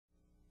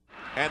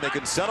And they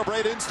can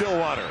celebrate in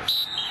Stillwater.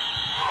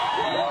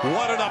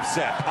 What an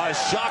upset. A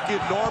shock in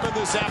Norman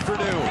this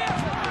afternoon.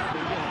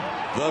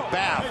 The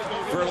bath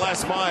for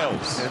Les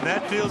Miles. And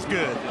that feels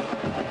good.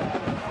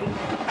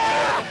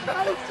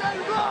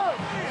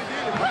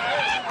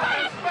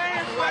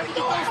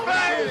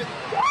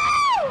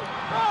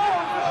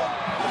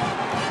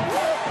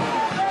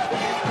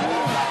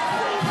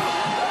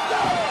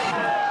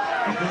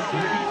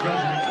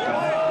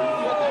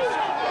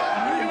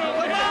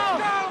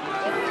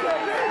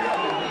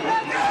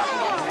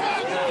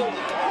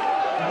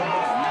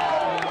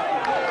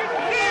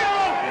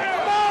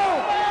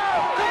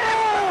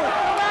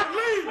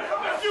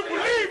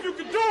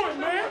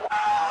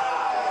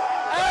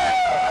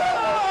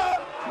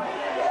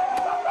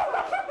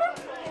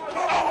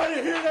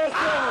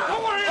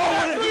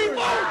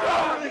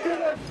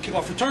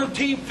 Kickoff return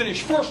team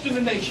finished first in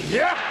the nation.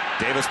 Yeah.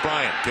 Davis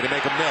Bryant, did he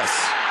make a miss?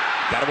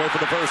 Got away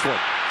from the first one.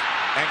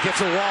 And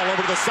gets a wall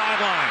over to the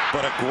sideline.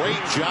 But a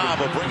great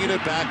job of bringing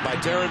it back by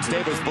Terrence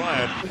Davis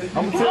Bryant.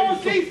 Our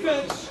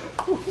defense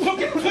took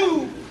it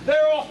to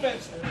their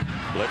offense.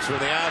 Blitz from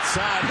the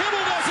outside.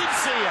 Himmel doesn't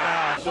see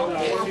it. Some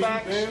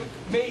quarterbacks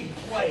made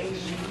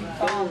plays.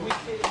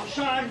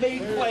 Sean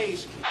made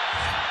plays.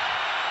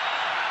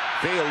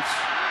 Fields,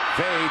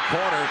 fade,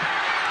 corner.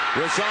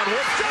 Rashawn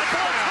Woods, jump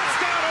ball,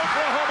 touchdown,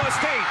 Oklahoma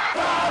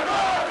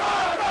State.